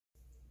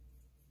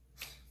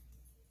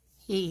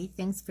Hey,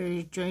 thanks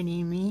for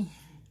joining me.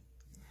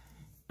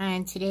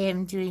 And today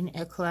I'm doing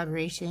a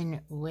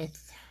collaboration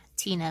with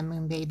Tina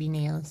Moonbaby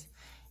Nails.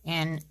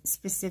 And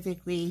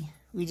specifically,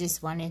 we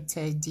just wanted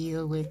to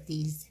deal with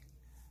these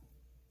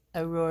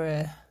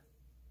Aurora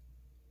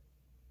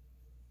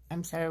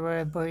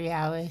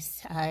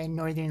Borealis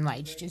Northern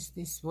Lights, just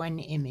this one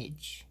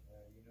image.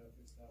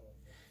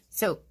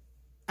 So,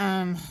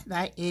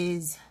 that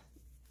is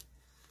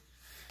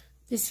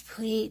this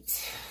plate.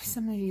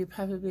 Some of you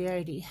probably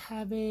already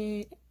have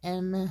it.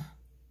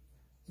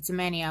 It's a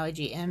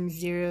Maniology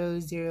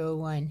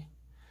M001.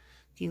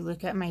 If you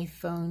look at my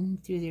phone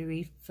through the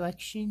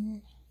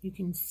reflection, you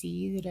can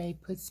see that I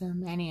put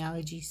some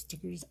Maniology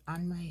stickers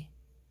on my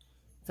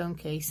phone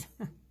case.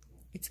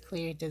 It's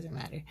clear, it doesn't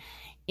matter.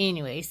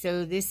 Anyway,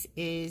 so this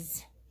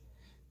is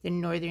the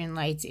Northern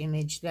Lights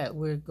image that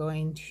we're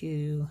going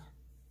to,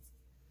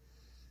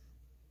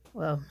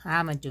 well,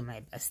 I'm going to do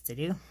my best to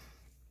do.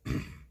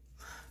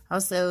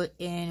 Also,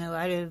 in a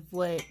lot of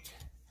what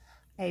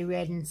I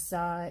read and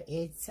saw,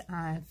 it's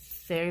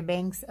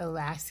Fairbanks,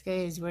 Alaska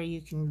is where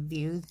you can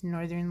view the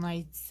Northern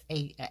Lights.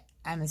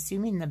 I'm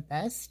assuming the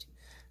best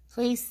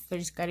place.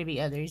 There's got to be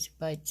others,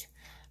 but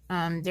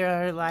there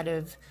are a lot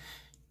of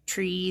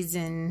trees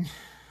and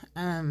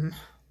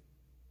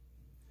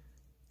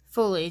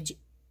foliage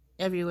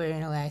everywhere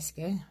in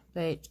Alaska,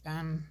 but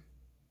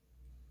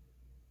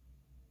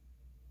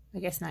I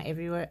guess not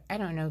everywhere. I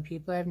don't know,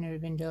 people. I've never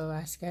been to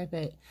Alaska,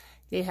 but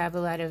they have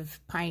a lot of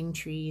pine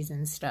trees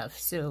and stuff.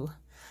 So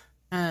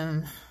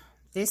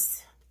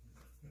this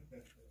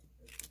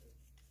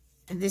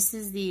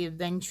is the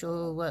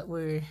eventual what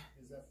we're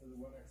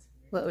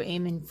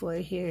aiming for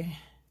here.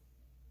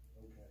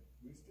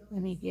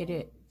 Let me get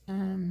it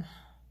in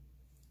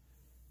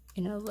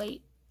a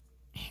light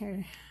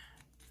here.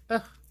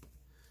 Oh,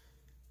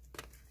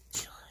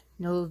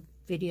 no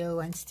video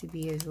wants to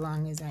be as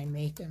long as I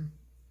make them.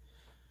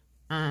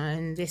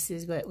 And this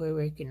is what we're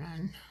working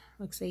on.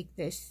 Looks like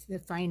this, the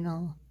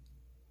final,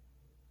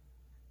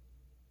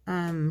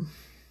 yeah,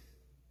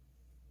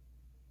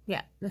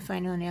 the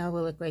final nail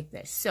will look like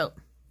this. So,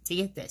 to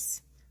get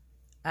this,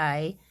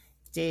 I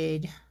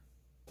did,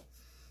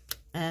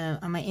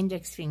 on my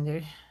index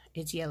finger,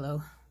 it's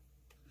yellow.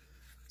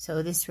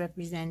 So this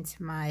represents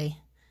my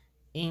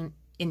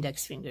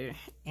index finger.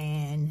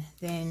 And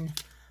then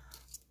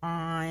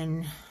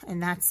and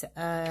that's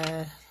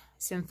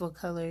Sinful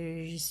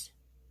Colors.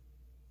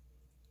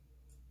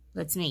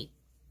 Let's meet.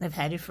 I've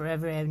had it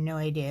forever. I have no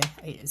idea.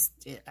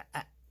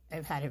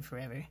 I've had it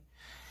forever.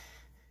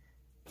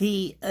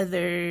 The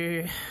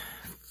other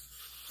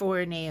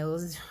 4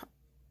 nails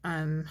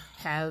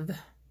have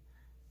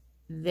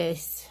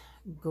this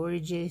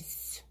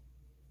gorgeous.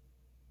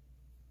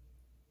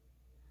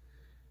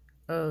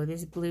 Oh,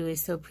 this blue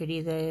is so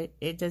pretty that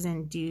it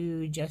doesn't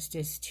do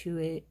justice to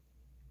it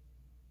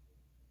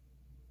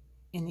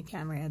in the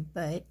camera,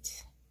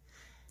 but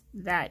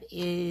that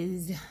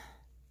is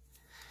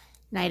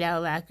Night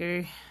Owl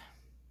Lacquer.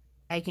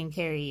 I Can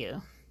Carry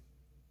You.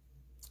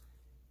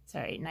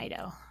 Sorry, Night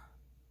Owl.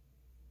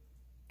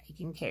 I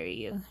Can Carry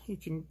You. You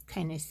can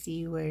kind of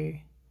see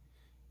where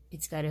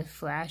it's got a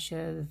flash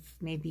of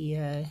maybe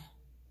a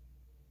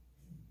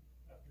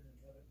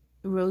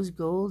rose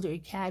gold or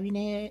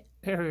cabinet.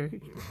 My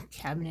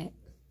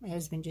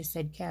husband just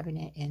said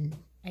cabinet and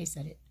I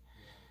said it.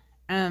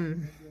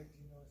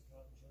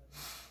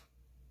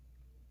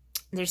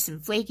 There's some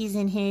flakies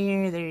in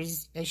here.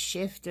 There's a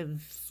shift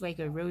of like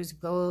a rose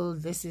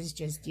gold. This is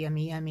just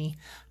yummy, yummy.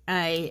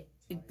 I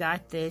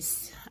got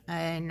this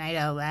Night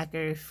Owl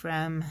Lacquer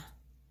from,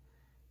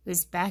 it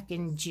was back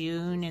in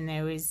June, and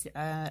there was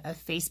a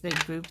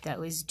Facebook group that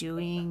was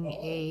doing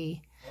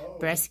a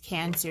breast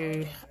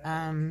cancer,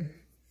 a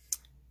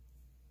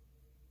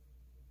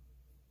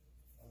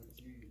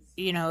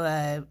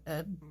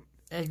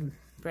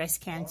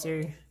breast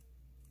cancer.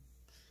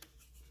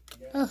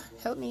 Oh,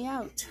 help me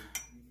out.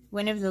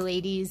 One of the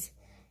ladies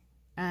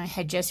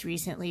had just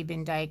recently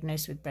been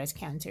diagnosed with breast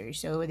cancer,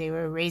 so they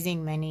were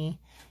raising money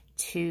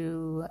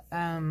to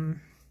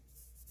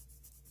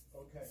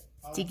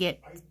get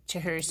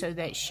to her so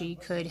that she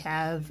could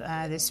have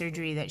the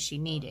surgery that she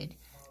needed.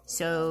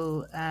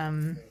 So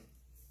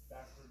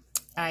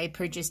I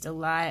purchased a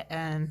lot.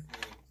 I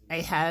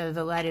have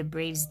a lot of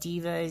Braves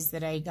Divas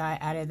that I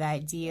got out of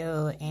that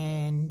deal,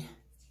 and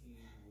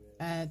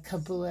a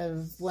couple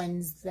of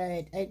ones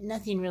that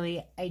nothing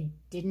really I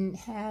didn't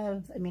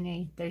have. I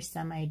mean, there's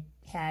some I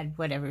had,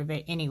 whatever,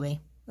 but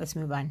anyway, let's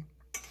move on.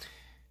 I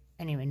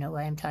don't even know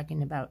what I'm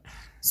talking about.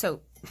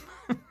 So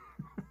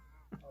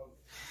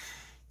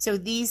so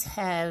these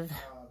have,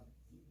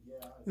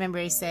 remember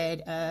I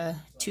said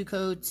 2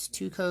 coats,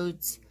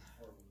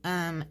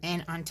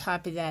 and on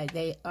top of that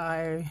they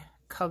are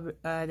covered,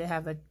 they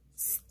have a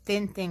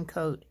thin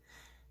coat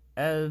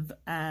of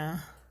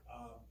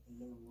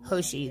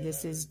Hoshi.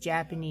 This is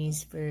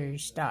Japanese for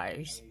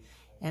stars,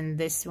 and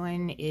this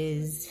one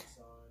is,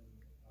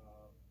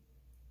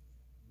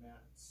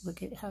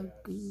 look at how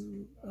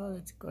oh,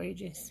 it's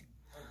gorgeous.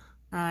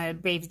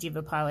 Braves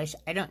Diva Polish.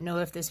 I don't know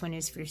if this one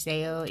is for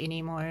sale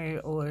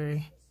anymore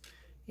or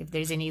if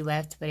there's any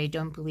left, but I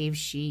don't believe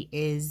she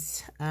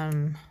is.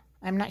 I'm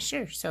not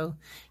sure, so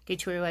go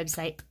to her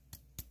website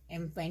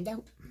and find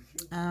out.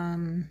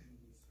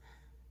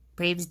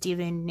 Braves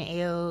Diva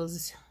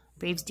Nails,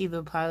 Braves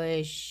Diva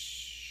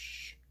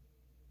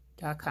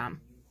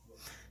Polish.com.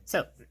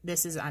 So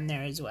this is on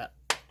there as well.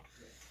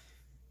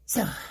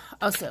 So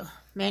also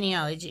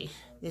Maniology.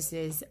 This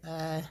is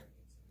a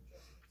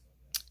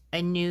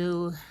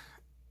new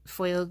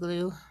foil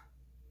glue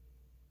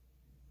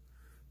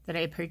that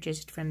I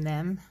purchased from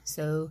them.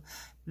 So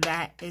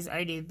that has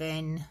already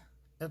been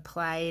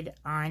applied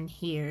on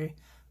here.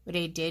 What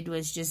I did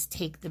was just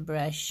take the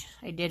brush.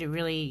 I did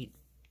a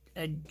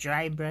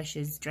dry brush,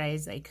 as dry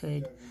as I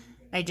could.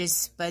 I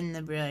just spun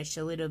the brush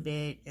a little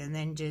bit, and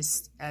then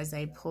just as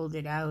I pulled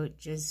it out,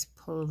 just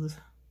pulled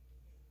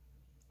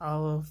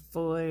all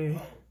four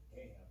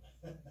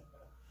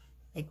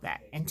like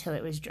that until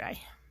it was dry,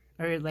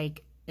 or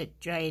like it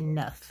dry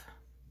enough.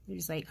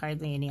 There's like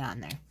hardly any on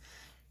there.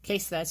 Okay,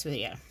 so that's what,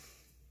 yeah.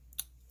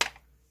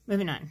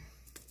 Moving on.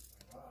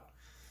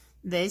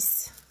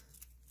 This,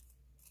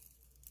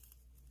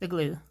 the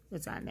glue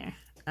that's on there.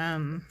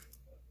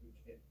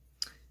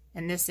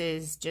 And this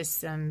is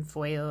just some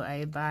foil.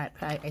 I bought,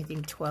 probably, I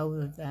think 12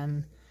 of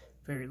them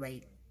for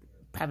like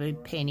probably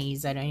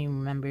pennies. I don't even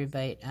remember,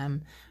 but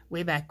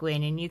way back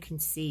when. And you can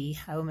see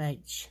how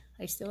much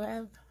I still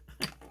have.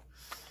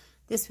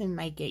 This one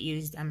might get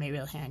used on my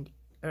real hand,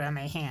 or on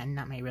my hand,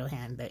 not my real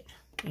hand, but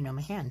you know,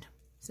 my hand.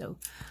 So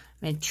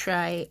I'm going to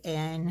try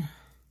and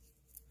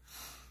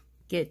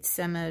get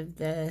some of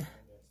the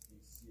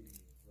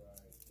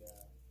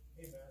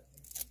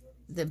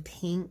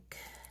pink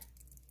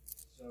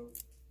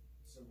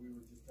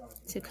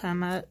to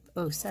come up.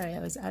 Oh, sorry, I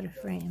was out of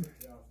frame.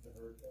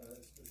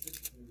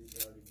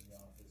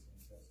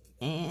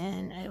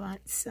 And I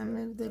want some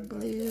of the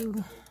blue.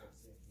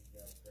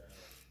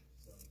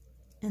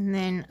 And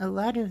then a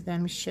lot of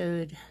them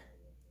showed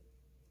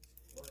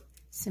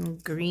some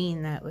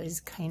green that was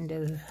kind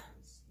of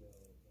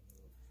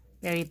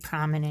very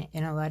prominent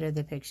in a lot of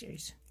the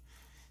pictures.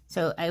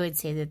 So I would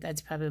say that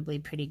that's probably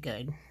pretty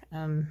good.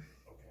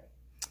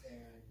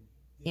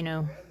 You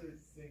know,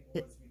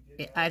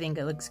 I think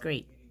it looks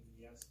great.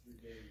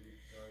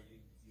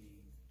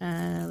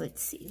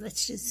 Let's see,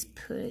 let's just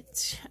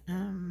put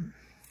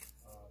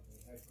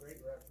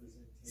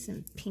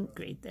some pink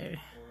right there.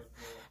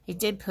 I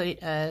did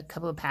put a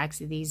couple of packs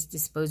of these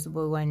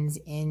disposable ones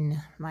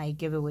in my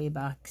giveaway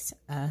box,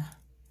 but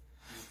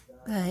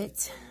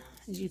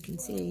as you can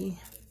see,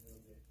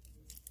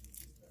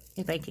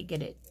 if I could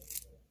get it,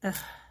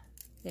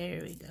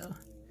 there we go.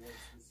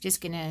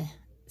 Just gonna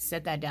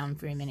set that down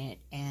for a minute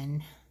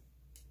and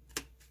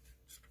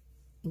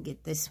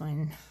get this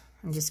one.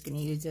 I'm just gonna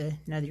use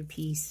another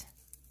piece.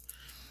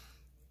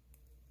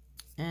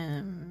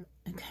 I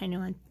kind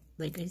of want,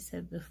 like I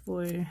said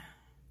before,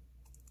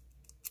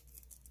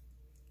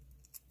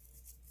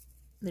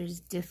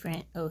 there's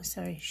different, oh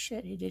sorry,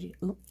 shit, I did it,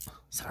 oh,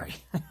 sorry.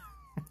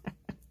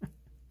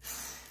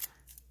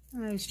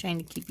 I was trying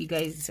to keep you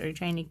guys, or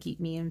trying to keep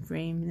me in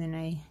frame, and then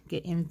I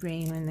get in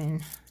frame, and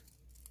then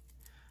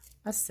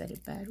I said a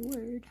bad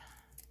word.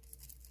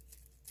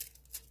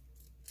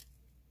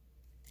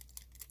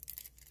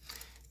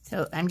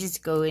 So I'm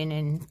just going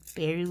and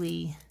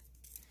barely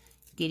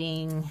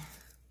getting,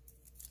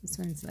 this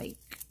one's like,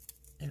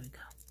 there we go.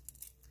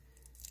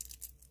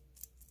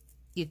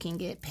 You can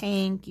get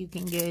pink, you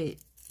can get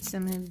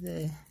some of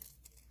the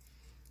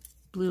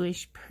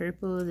bluish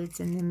purple that's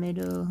in the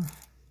middle.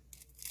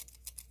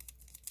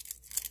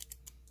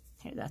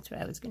 Here, that's where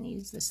I was going to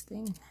use this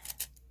thing.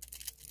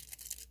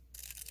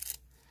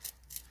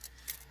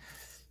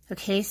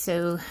 Okay,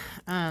 so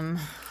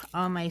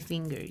all my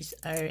fingers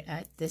are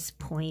at this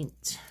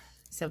point,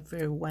 except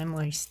for one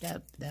more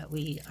step that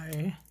we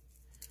are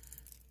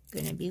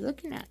going to be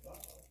looking at.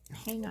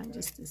 Hang on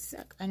just a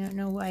sec. I don't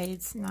know why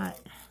it's not.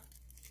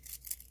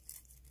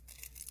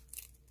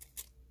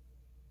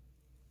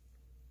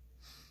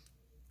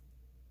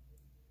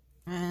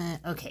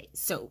 Okay,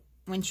 so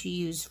once you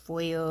use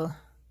foil,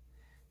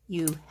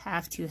 you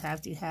have to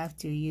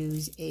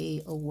use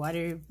a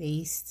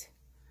water-based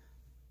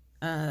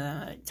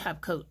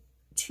top coat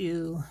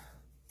to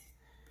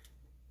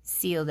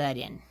seal that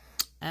in.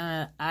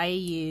 I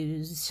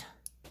use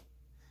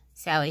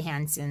Sally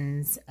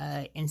Hansen's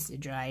Insta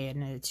Dry,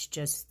 and it's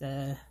just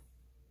the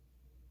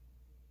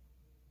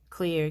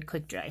clear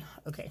quick dry.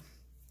 Okay,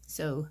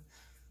 so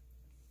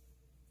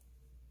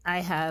I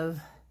have,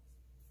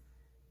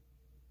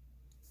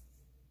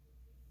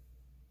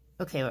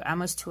 okay, we're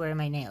almost to where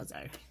my nails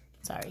are.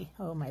 Sorry,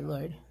 oh my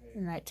lord,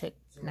 and that took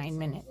 9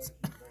 minutes.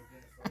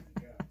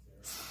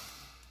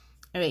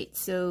 Alright,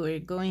 so we're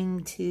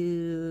going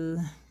to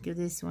give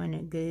this one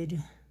a good,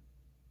 it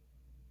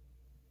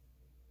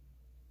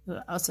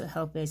will also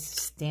help us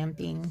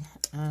stamping,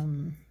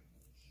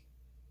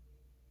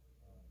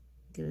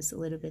 give us a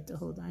little bit to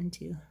hold on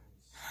to.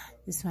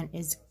 This one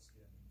is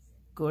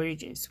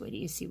gorgeous. What do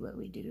you see what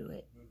we do to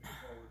it?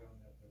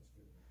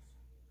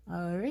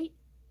 All right.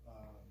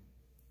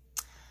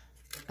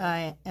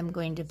 I am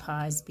going to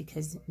pause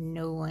because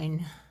no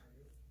one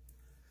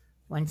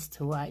wants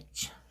to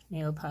watch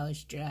nail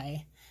polish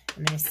dry.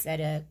 I'm going to set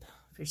up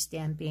for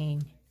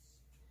stamping,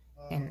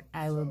 and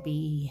I will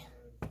be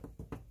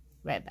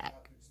right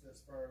back.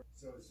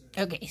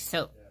 Okay,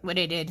 so what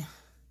I did,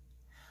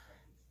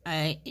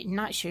 I'm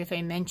not sure if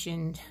I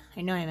mentioned,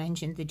 I know I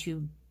mentioned the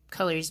two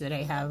colors that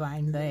I have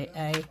on, but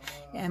I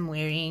am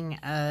wearing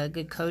a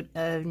good coat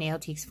of Nail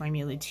Teaks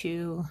Formula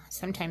 2.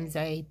 Sometimes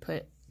I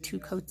put 2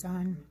 coats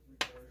on.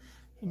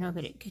 I know,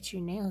 but it gets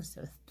your nails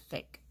so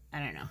thick. I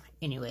don't know.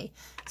 Anyway,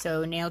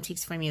 so Nail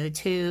Teaks Formula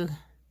 2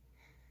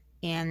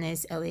 and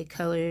this LA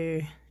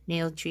Color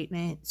Nail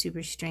Treatment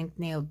Super Strength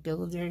Nail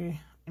Builder.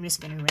 I'm just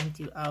going to run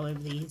through all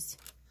of these.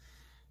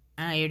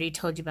 I already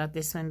told you about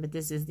this one, but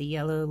this is the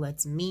yellow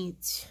Let's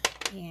Meet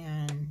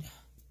and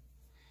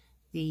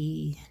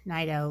the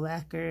Night Owl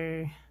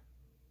Lacquer.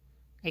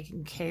 I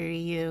Can Carry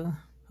You.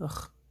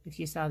 Ugh, if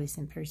you saw this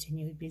in person,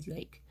 you would be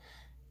like,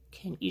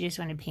 you just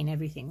want to paint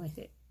everything with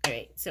it. All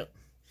right, so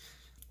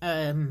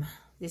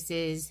this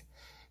is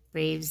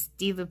Brave's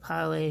Diva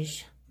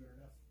Polish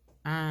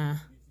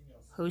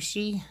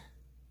Hoshi,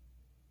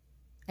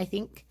 I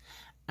think.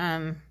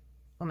 Oh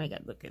my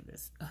god, look at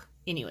this. Ugh.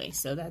 Anyway,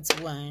 so that's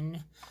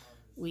one.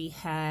 We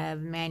have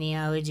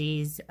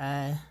Maniology's,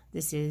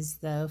 this is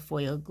the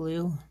foil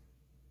glue.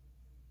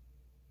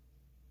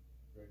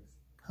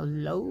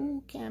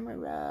 Hello,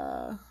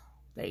 camera.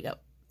 There you go,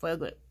 foil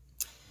glue.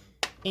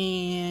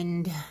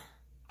 And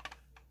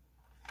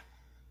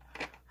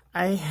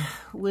I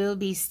will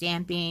be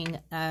stamping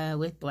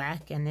with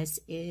black, and this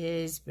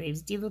is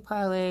Brave's Diva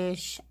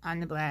Polish on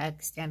the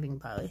black stamping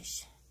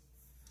polish.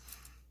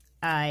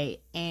 I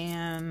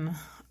am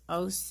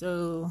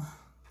also,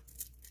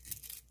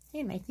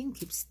 hey, my thing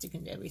keeps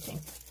sticking to everything.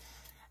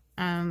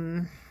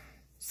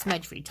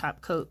 Smudge Free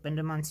Top Coat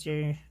Bundle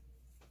Monster.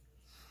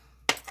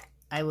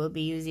 I will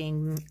be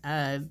using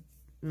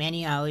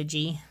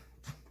Maniology.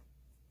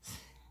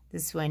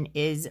 This one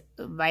is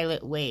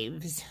Violet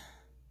Waves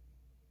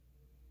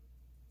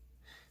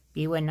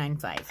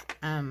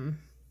B195.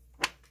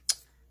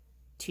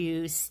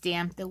 To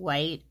stamp the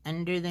white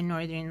under the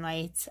Northern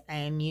Lights, I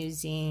am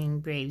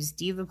using Brave's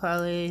Diva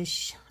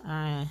Polish.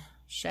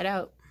 Shut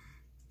out.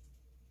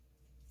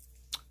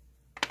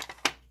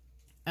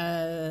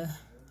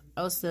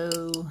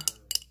 Also,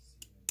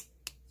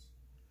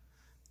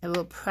 I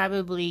will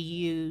probably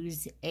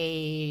use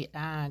a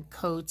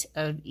coat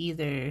of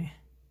either.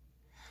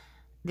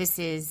 This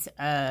is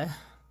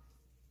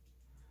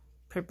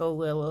Purple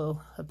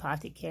Willow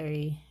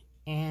Apothecary,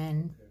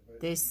 and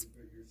this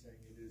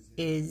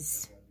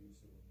is,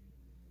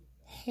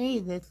 hey,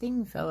 the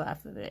thing fell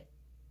off of it.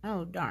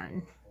 Oh,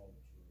 darn.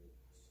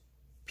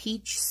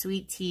 Peach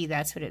Sweet Tea,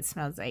 that's what it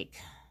smells like.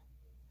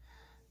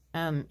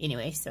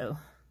 Anyway, so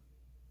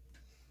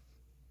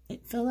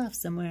it fell off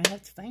somewhere. I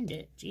have to find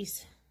it.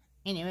 Jeez.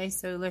 Anyway,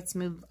 so let's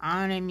move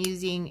on. I'm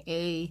using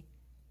a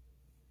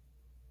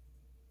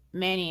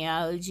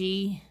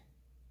Maniology.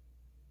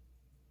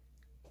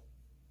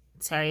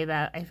 Sorry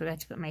about, I forgot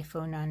to put my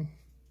phone on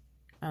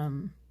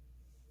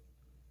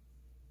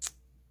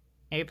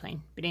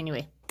airplane. But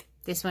anyway,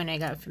 this one I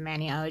got from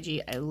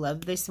Maniology. I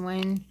love this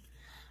one.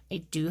 I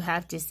do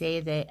have to say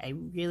that I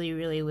really,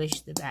 really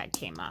wish the back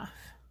came off.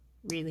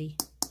 Really,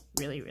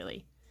 really,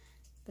 really.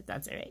 But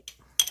that's alright.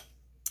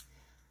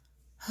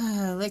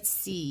 Let's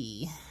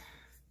see.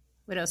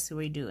 What else are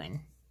we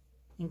doing?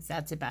 I think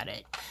that's about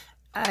it.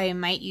 I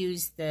might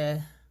use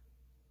the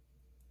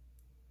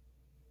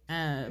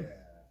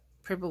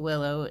Purple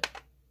Willow.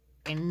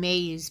 I may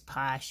use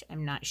Posh.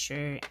 I'm not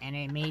sure. And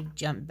I may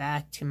jump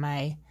back to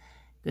my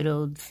good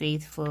old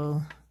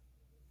faithful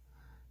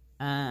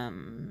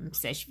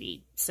Seche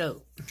Vide.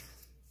 So,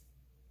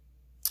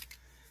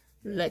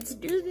 let's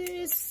do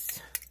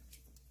this.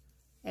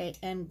 I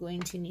am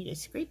going to need a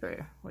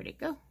scraper. Where'd it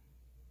go?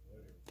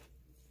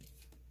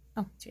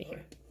 Oh, it's right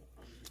here.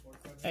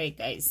 Alright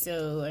guys,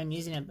 so I'm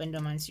using a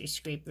Bundle Monster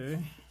scraper.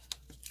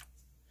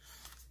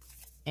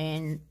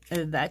 And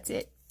that's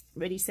it.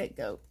 Ready, set,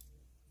 go.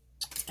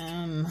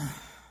 I'm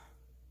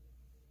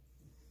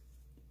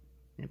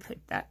gonna put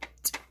that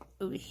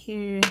over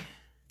here.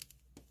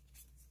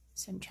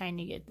 So I'm trying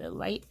to get the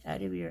light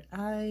out of your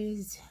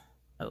eyes.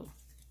 Oh,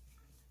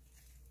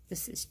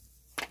 this is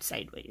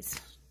sideways.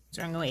 It's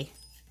the wrong way.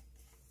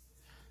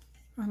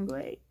 Wrong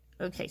way.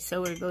 Okay,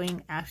 so we're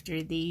going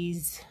after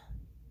these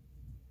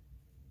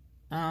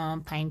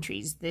pine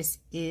trees. This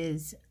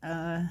is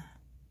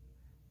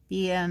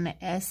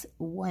BMS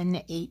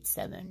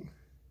 187.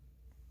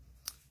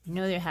 You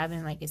know they're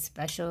having like a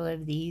special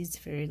of these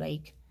for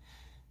like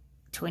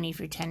 20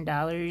 for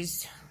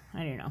 $10.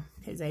 I don't know,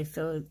 because I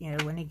feel, you know,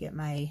 I want to get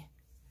my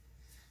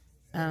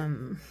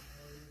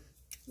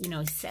you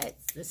know,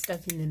 sets, the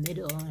stuff in the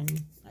middle,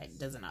 and it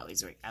doesn't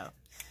always work out.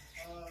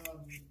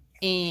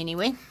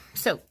 Anyway,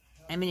 so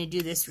I'm gonna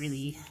do this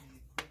really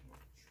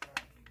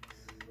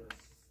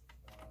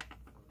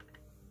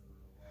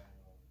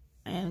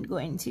I'm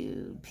going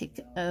to pick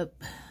up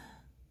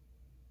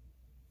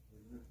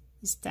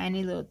This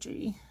tiny little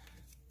tree.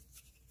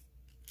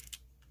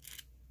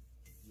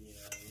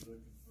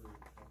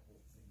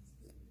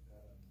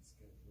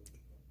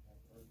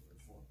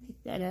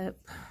 Pick that up.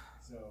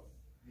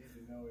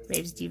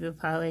 Braves Diva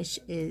Polish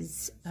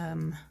is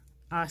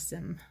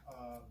awesome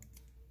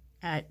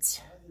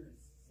at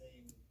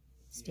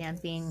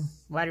stamping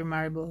water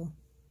marble.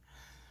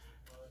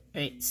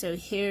 Alright, so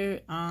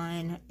here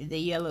on the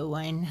yellow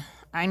one,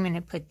 I'm going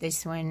to put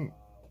this one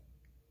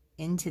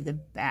into the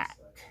back.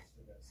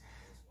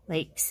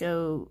 Like,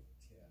 so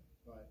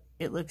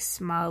it looks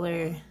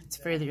smaller, it's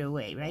further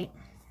away, right?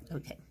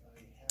 Okay.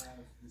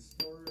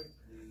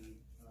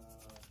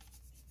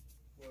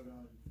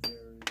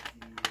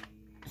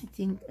 I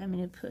think I'm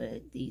going to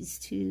put these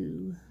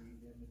two.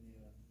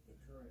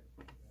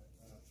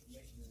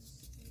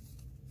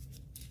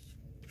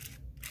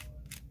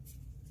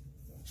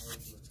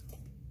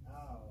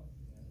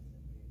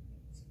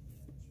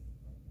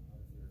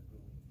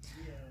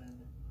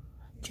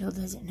 Jill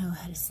doesn't know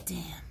how to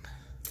stamp.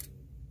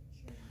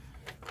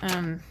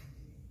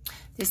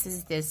 This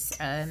is this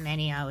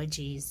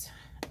Maniologies.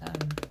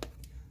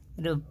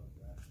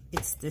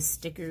 It's the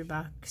sticker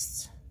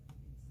box.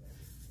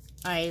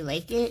 I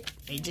like it.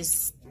 I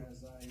just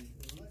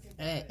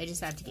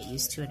have to get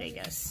used to it, I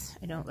guess.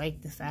 I don't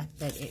like the fact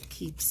that it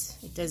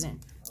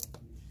doesn't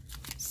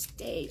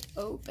stay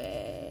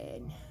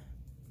open.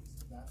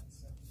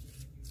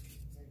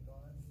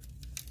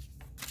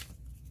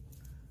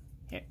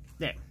 Here,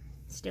 there,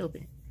 stay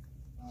open.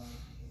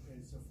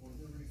 Okay, so for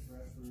the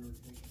refresh, we were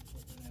taking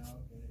equipment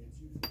out, and it's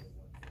usually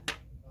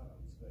not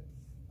always,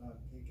 but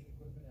taking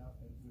equipment out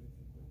and putting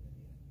equipment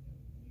in.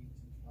 And we need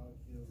to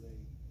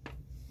calculate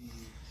the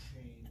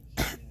change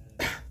in the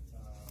management.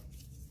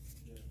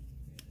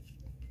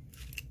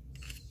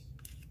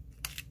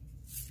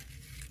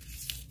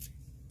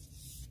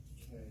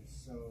 Okay,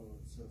 so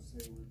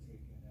say we're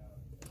taking out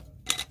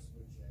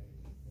switch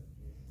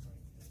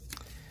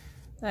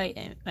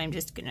A. I'm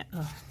just gonna,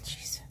 oh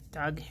jeez,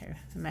 dog hair.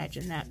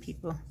 Imagine that,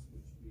 people.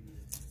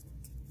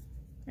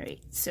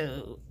 Alright,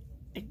 so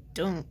I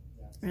don't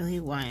really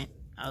want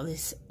all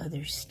this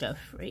other stuff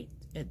right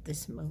at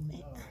this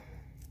moment.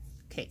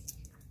 Okay.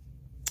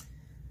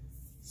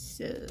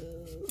 So,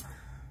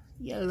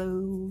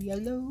 yellow.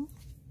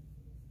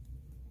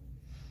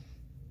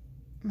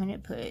 I'm gonna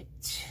put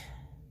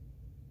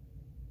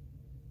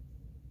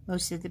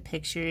most of the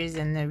pictures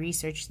and the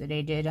research that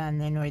I did on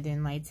the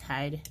Northern Lights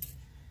had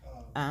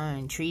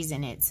trees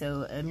in it,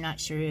 so I'm not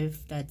sure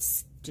if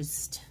that's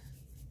just,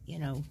 you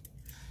know,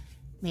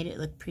 made it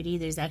look pretty.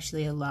 There's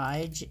actually a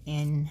lodge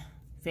in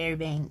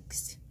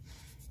Fairbanks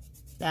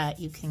that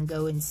you can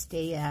go and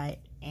stay at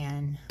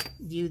and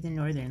view the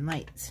Northern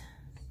Lights.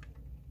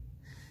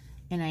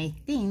 And I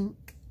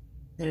think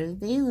they're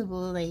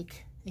available,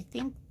 like, I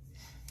think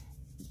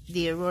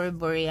the Aurora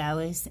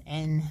Borealis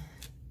and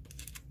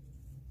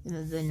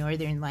the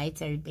Northern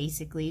Lights are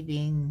basically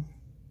being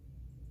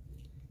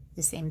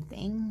the same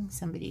thing.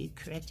 Somebody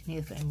correct me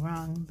if I'm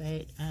wrong,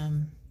 but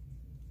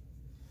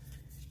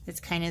that's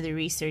kind of the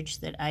research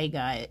that I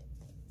got.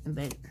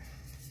 But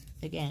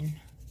again,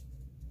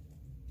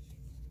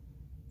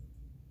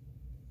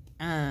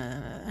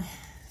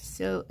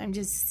 so I'm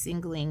just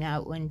singling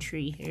out one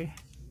tree here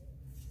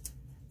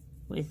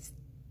with,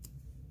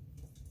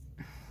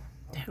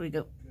 there we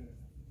go.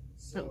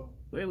 Oh,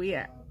 where are we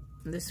at?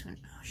 This one.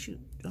 Oh shoot,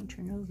 don't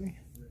turn over.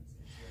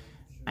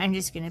 I'm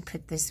just gonna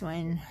put this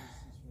one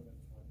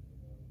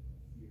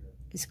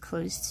as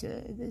close to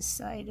this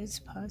side as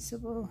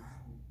possible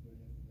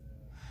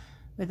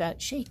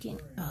without shaking.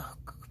 Oh,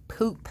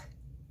 poop.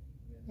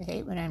 I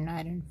hate when I'm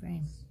not in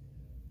frame.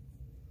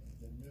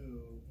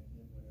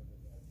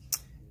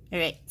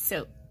 Alright,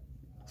 so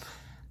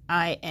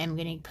I am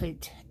going to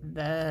put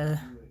the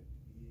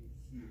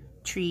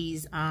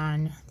trees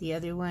on the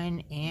other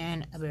one,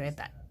 and I'll be right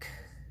back.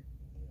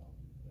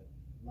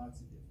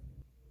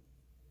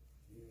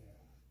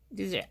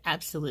 These are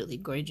absolutely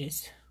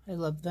gorgeous. I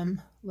love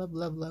them. Love,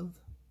 love, love.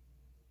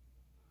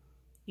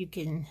 You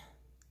can,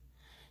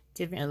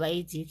 different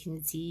lights, you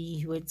can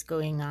see what's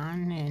going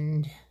on,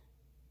 and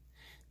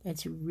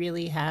that's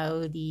really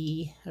how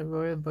the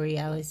Aurora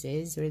Borealis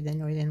is, or the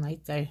Northern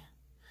Lights are.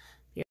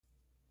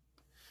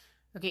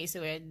 Okay,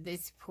 so at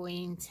this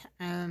point,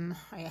 I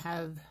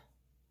have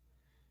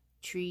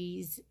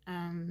trees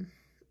on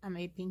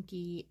my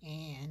pinky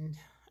and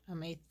on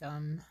my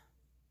thumb.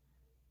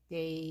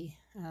 The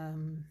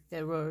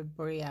Aurora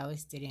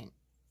Borealis didn't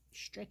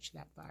stretch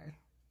that far,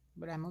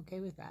 but I'm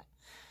okay with that.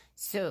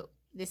 So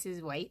this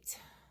is white,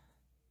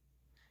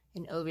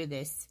 and over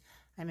this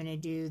I'm going to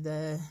do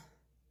the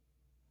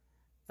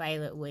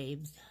violet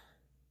waves.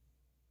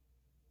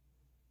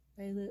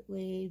 Violet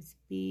waves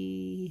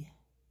B195.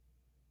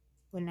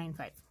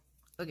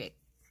 Okay.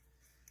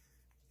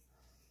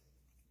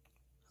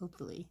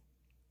 Hopefully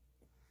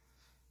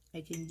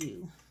I can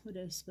do what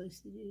I was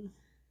supposed to do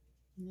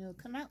and it'll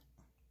come out.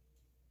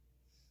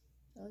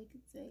 That's all I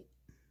could say.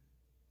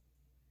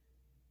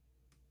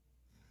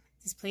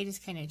 This plate is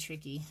kind of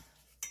tricky.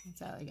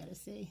 That's all I gotta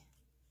say.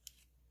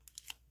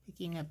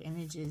 picking up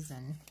images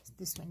on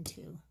this one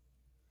too.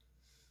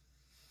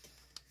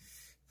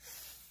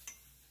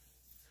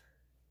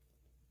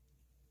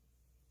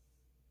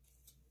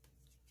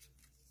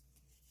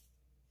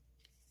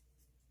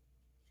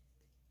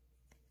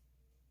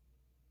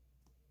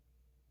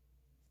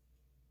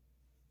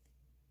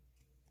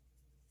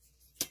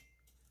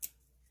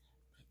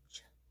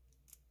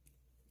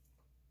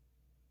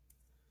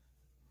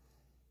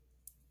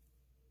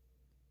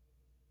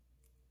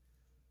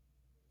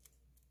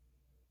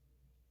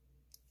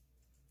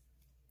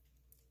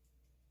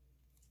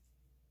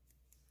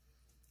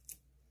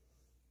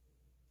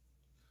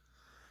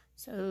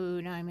 So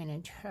now I'm going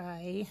to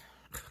try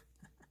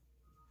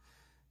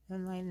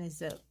and line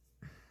this up.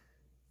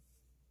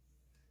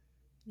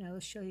 And I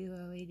will show you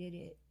how I did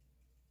it.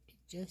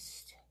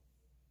 Just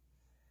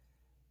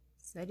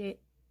set it.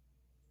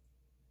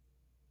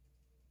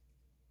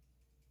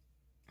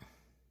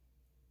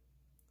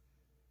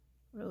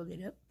 Rolled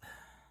it up.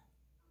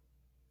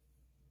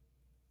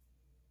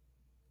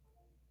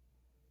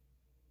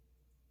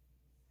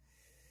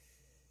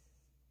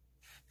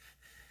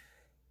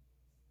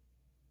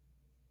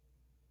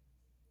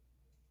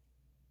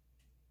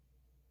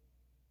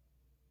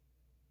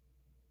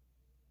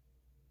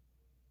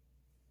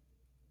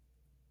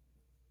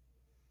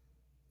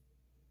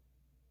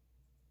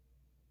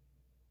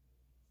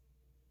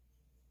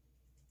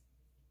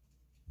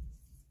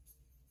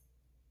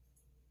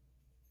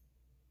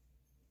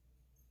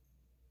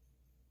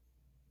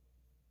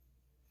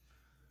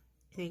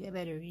 I think I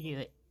better redo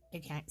it. I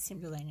can't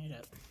seem to line it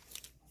up.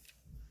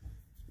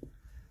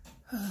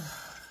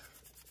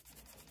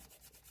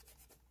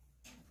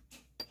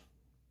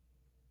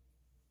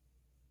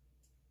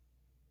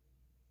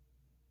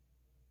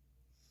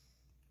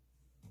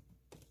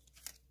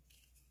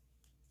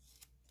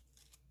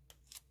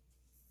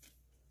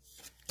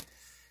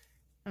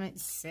 It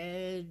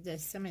said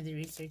that some of the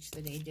research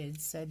that I did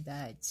said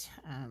that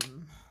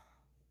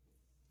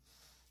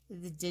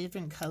the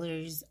different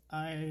colors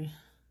are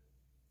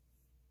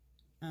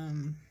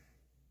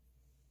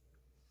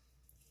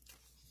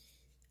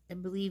I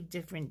believe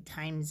different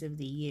times of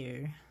the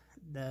year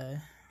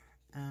the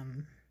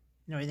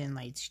northern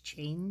lights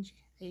change,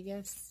 I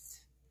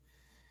guess,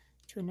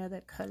 to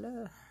another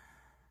color.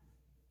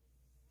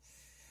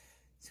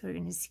 So we're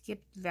going to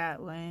skip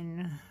that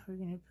one. We're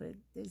going to put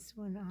this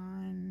one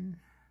on.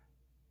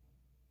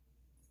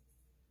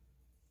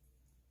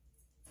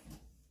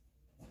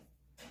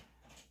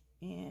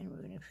 And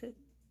we're going to put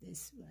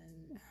this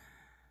one.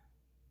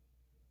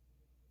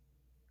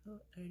 Oh,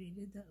 I already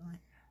did that one.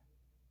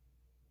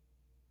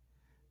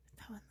 But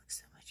that one looks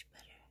so much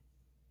better.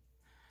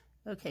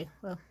 Okay,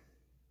 well,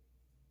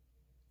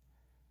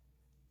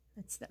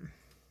 that's them.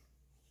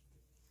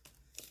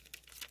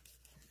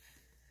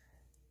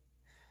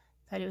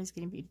 Thought it was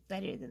going to be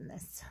better than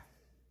this.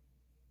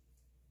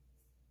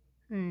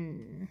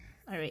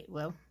 Alright,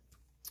 well,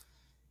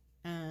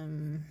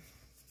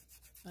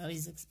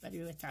 always looks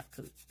better with top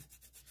coat.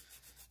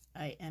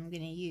 I am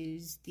going to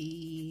use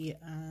the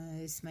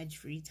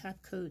smudge-free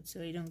top coat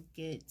so I don't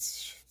get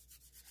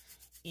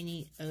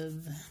any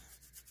of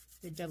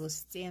the double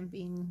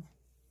stamping.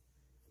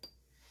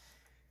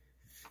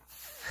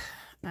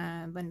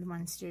 Bund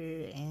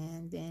Monster,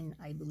 and then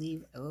I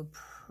believe I will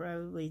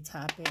probably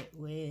top it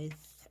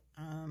with,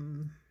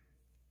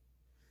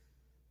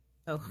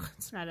 oh,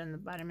 it's not on the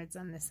bottom, it's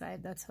on the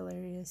side. That's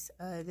hilarious.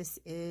 This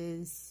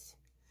is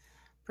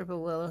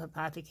Purple Willow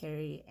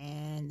Apothecary,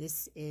 and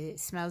this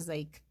smells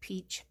like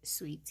peach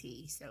sweet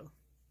tea. So,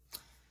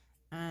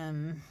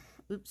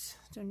 oops,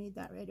 don't need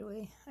that right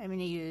away. I'm going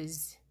to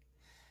use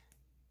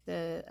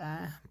the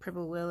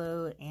Purple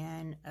Willow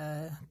and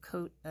a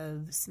coat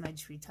of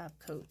smudge-free top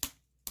coat.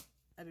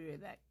 I'll be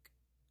right back.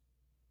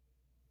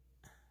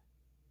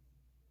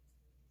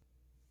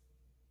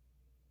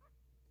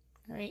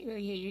 Alright, well,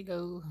 here you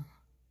go.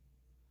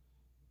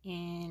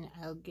 And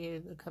I'll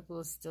give a couple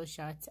of still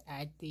shots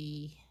at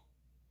the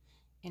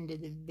end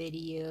of the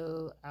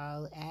video.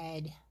 I'll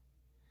add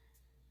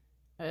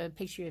a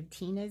picture of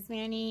Tina's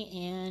Manny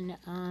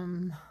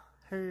and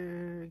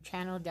her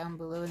channel down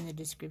below in the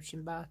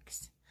description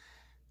box.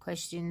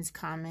 Questions,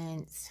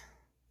 comments,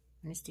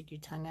 I'm gonna stick your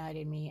tongue out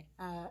at me,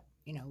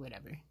 you know,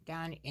 whatever,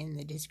 down in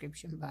the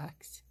description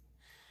box.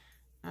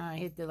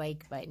 Hit the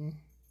like button,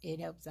 it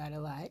helps out a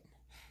lot.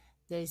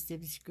 The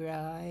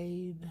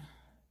subscribe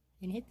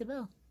and hit the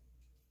bell,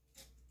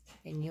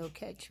 and you'll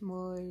catch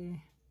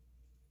more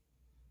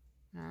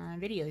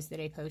videos that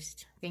I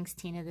post. Thanks,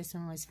 Tina. This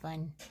one was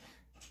fun.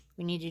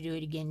 We need to do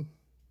it again.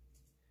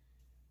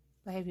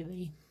 Bye,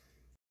 everybody.